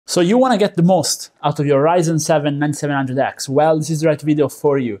So you want to get the most out of your Ryzen 7 9700X. Well, this is the right video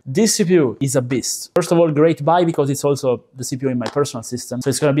for you. This CPU is a beast. First of all, great buy because it's also the CPU in my personal system. So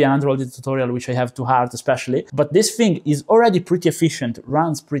it's going to be an Undervolt tutorial, which I have to heart especially. But this thing is already pretty efficient,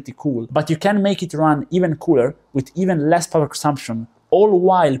 runs pretty cool, but you can make it run even cooler with even less power consumption, all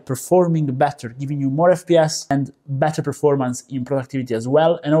while performing better, giving you more FPS and better performance in productivity as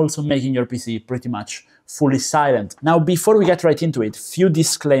well, and also making your PC pretty much fully silent. Now, before we get right into it, few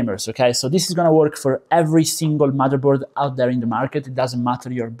disclaimers, okay? So this is gonna work for every single motherboard out there in the market. It doesn't matter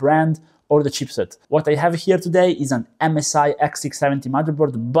your brand or the chipset. What I have here today is an MSI X670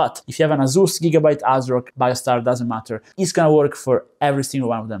 motherboard, but if you have an Asus, Gigabyte, ASRock, BioStar, doesn't matter. It's gonna work for every single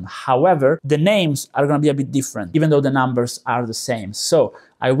one of them. However, the names are gonna be a bit different, even though the numbers are the same. So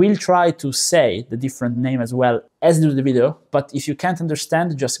I will try to say the different name as well as do the video, but if you can't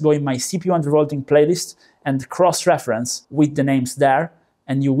understand, just go in my CPU undervolting playlist and cross-reference with the names there,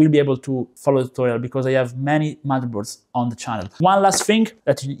 and you will be able to follow the tutorial because I have many motherboards on the channel. One last thing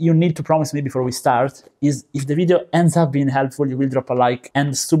that you need to promise me before we start is if the video ends up being helpful, you will drop a like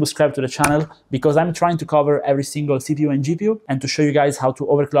and subscribe to the channel because I'm trying to cover every single CPU and GPU and to show you guys how to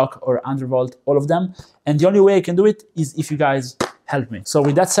overclock or undervolt all of them. And the only way I can do it is if you guys help me. So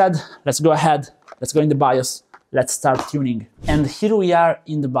with that said, let's go ahead, let's go in the BIOS, let's start tuning. And here we are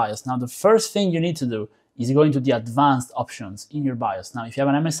in the BIOS. Now the first thing you need to do is go into the advanced options in your BIOS. Now, if you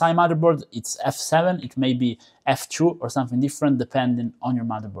have an MSI motherboard, it's F7, it may be F2 or something different depending on your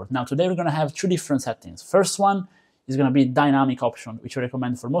motherboard. Now, today we're gonna have two different settings. First one is gonna be dynamic option, which I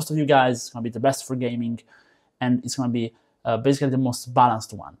recommend for most of you guys. It's gonna be the best for gaming, and it's gonna be basically the most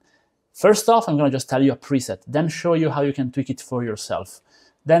balanced one. First off, I'm gonna just tell you a preset, then show you how you can tweak it for yourself.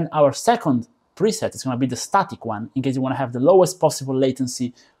 Then our second preset is gonna be the static one, in case you wanna have the lowest possible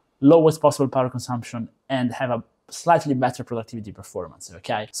latency, lowest possible power consumption, and have a slightly better productivity performance,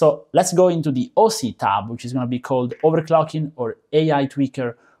 okay? So let's go into the OC tab, which is gonna be called overclocking or AI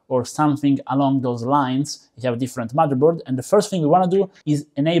tweaker or something along those lines. You have a different motherboard, and the first thing we wanna do is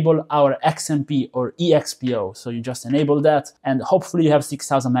enable our XMP or eXPO. So you just enable that, and hopefully you have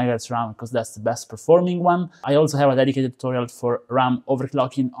 6000 MHz RAM because that's the best performing one. I also have a dedicated tutorial for RAM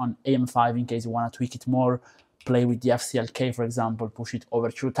overclocking on AM5 in case you wanna tweak it more, play with the FCLK, for example, push it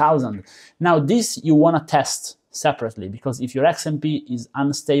over 2000. Now this you want to test separately because if your XMP is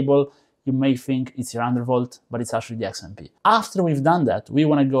unstable, you may think it's your undervolt, but it's actually the XMP. After we've done that, we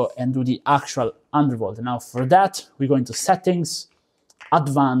want to go and do the actual undervolt. Now for that, we go into settings,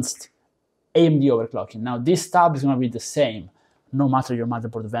 advanced, AMD overclocking. Now this tab is going to be the same, no matter your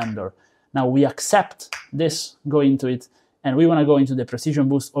motherboard vendor. Now we accept this, go into it, and we want to go into the precision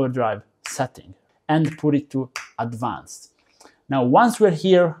boost overdrive setting and put it to advanced. Now, once we're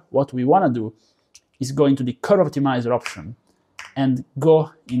here, what we want to do is go into the curve optimizer option and go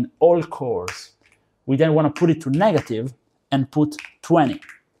in all cores. We then want to put it to negative and put 20.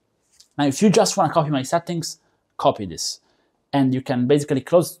 Now, if you just want to copy my settings, copy this. And you can basically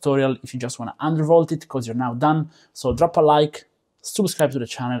close the tutorial if you just want to undervolt it because you're now done. So drop a like, subscribe to the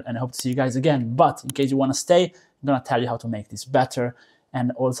channel, and I hope to see you guys again. But in case you want to stay, I'm going to tell you how to make this better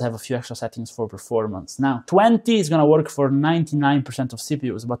and also have a few extra settings for performance. Now, 20 is gonna work for 99% of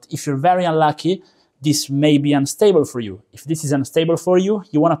CPUs, but if you're very unlucky, this may be unstable for you. If this is unstable for you,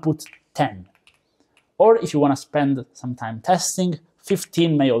 you wanna put 10. Or if you wanna spend some time testing,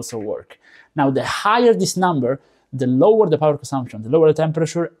 15 may also work. Now, the higher this number, the lower the power consumption, the lower the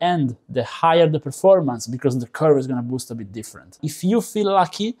temperature, and the higher the performance because the curve is gonna boost a bit different. If you feel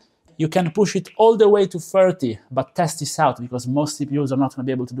lucky, you can push it all the way to 30, but test this out because most CPUs are not going to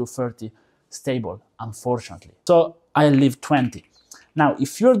be able to do 30 stable, unfortunately. So I leave 20. Now,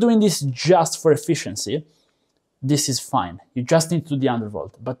 if you're doing this just for efficiency, this is fine. You just need to do the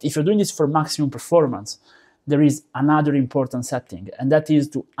undervolt. But if you're doing this for maximum performance, there is another important setting, and that is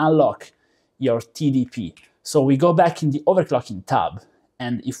to unlock your TDP. So we go back in the overclocking tab,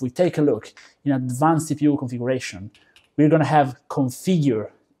 and if we take a look in advanced CPU configuration, we're going to have configure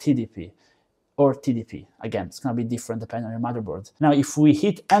TDP or TDP. Again, it's going to be different depending on your motherboard. Now, if we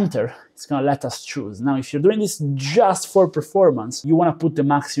hit enter, it's going to let us choose. Now, if you're doing this just for performance, you want to put the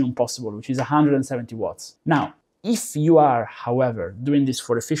maximum possible, which is 170 watts. Now, if you are, however, doing this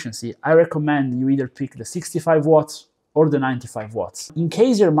for efficiency, I recommend you either pick the 65 watts or the 95 watts. In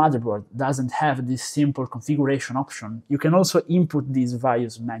case your motherboard doesn't have this simple configuration option, you can also input these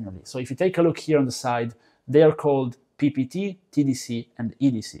values manually. So if you take a look here on the side, they are called PPT, TDC, and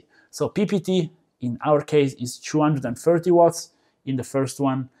EDC. So PPT, in our case, is 230 watts in the first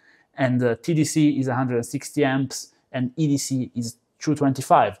one, and TDC is 160 amps, and EDC is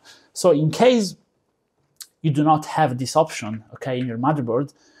 225. So in case you do not have this option, okay, in your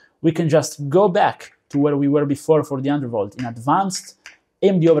motherboard, we can just go back to where we were before for the undervolt in advanced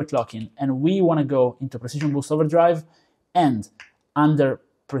AMD overclocking, and we want to go into precision boost overdrive, and under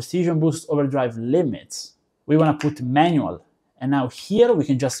precision boost overdrive limits, we want to put manual. And now here we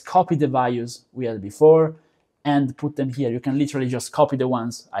can just copy the values we had before and put them here. You can literally just copy the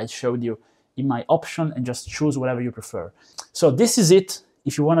ones I showed you in my option and just choose whatever you prefer. So this is it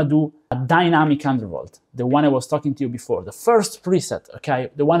if you want to do a dynamic undervolt, the one I was talking to you before, the first preset,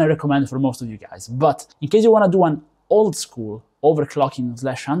 okay, the one I recommend for most of you guys. But in case you want to do an old school overclocking /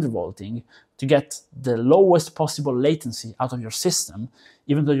 undervolting to get the lowest possible latency out of your system,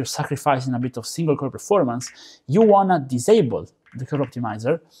 even though you're sacrificing a bit of single core performance, you want to disable the core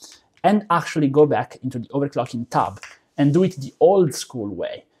optimizer and actually go back into the overclocking tab and do it the old school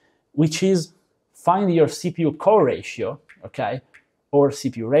way, which is find your CPU core ratio, okay, or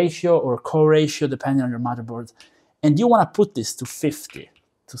CPU ratio or core ratio, depending on your motherboard, and you want to put this to 50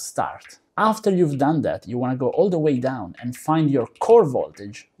 to start. After you've done that, you want to go all the way down and find your core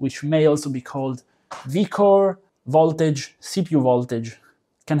voltage, which may also be called vCore voltage, CPU voltage,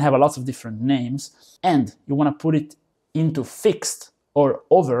 can have a lot of different names, and you want to put it into fixed or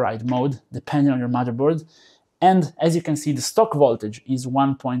override mode, depending on your motherboard. And as you can see, the stock voltage is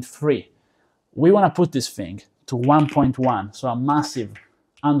 1.3. We want to put this thing to 1.1, so a massive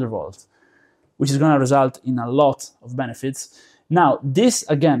undervolt, which is going to result in a lot of benefits. Now, this,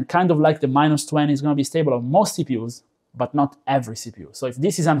 again, kind of like the -20, is going to be stable on most CPUs, but not every CPU. So if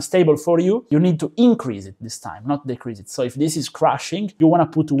this is unstable for you, you need to increase it this time, not decrease it. So if this is crashing, you want to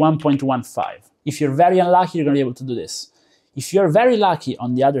put 1.15. If you're very unlucky, you're going to be able to do this. If you're very lucky,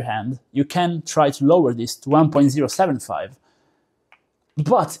 on the other hand, you can try to lower this to 1.075.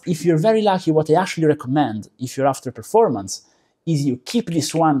 But if you're very lucky, what I actually recommend, if you're after performance, is you keep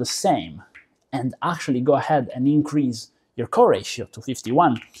this one the same and actually go ahead and increase your core ratio to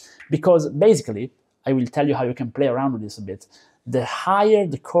 51. Because basically, I will tell you how you can play around with this a bit. The higher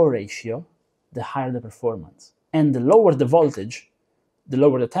the core ratio, the higher the performance. And the lower the voltage, the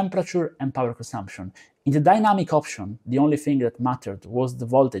lower the temperature and power consumption. In the dynamic option, the only thing that mattered was the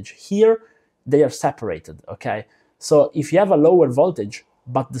voltage. Here, they are separated, okay? So if you have a lower voltage,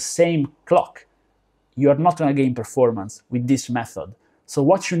 but the same clock, you are not going to gain performance with this method. So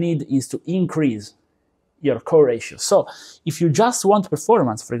what you need is to increase your core ratio. So if you just want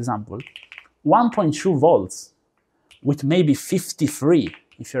performance, for example, 1.2 volts with maybe 53,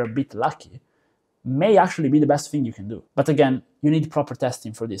 if you're a bit lucky, may actually be the best thing you can do. But again, you need proper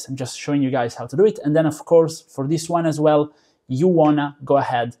testing for this. I'm just showing you guys how to do it. And then, of course, for this one as well, you want to go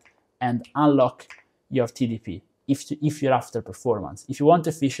ahead and unlock your TDP if you're after performance. If you want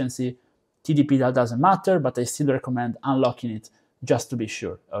efficiency, TDP, that doesn't matter, but I still recommend unlocking it just to be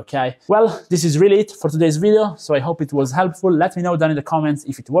sure, okay? Well, this is really it for today's video, so I hope it was helpful. Let me know down in the comments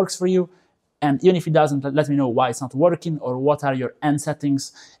if it works for you, and even if it doesn't, let me know why it's not working or what are your end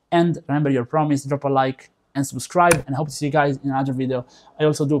settings. And remember your promise, drop a like and subscribe, and I hope to see you guys in another video. I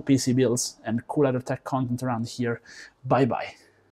also do PC builds and cool other tech content around here. Bye-bye.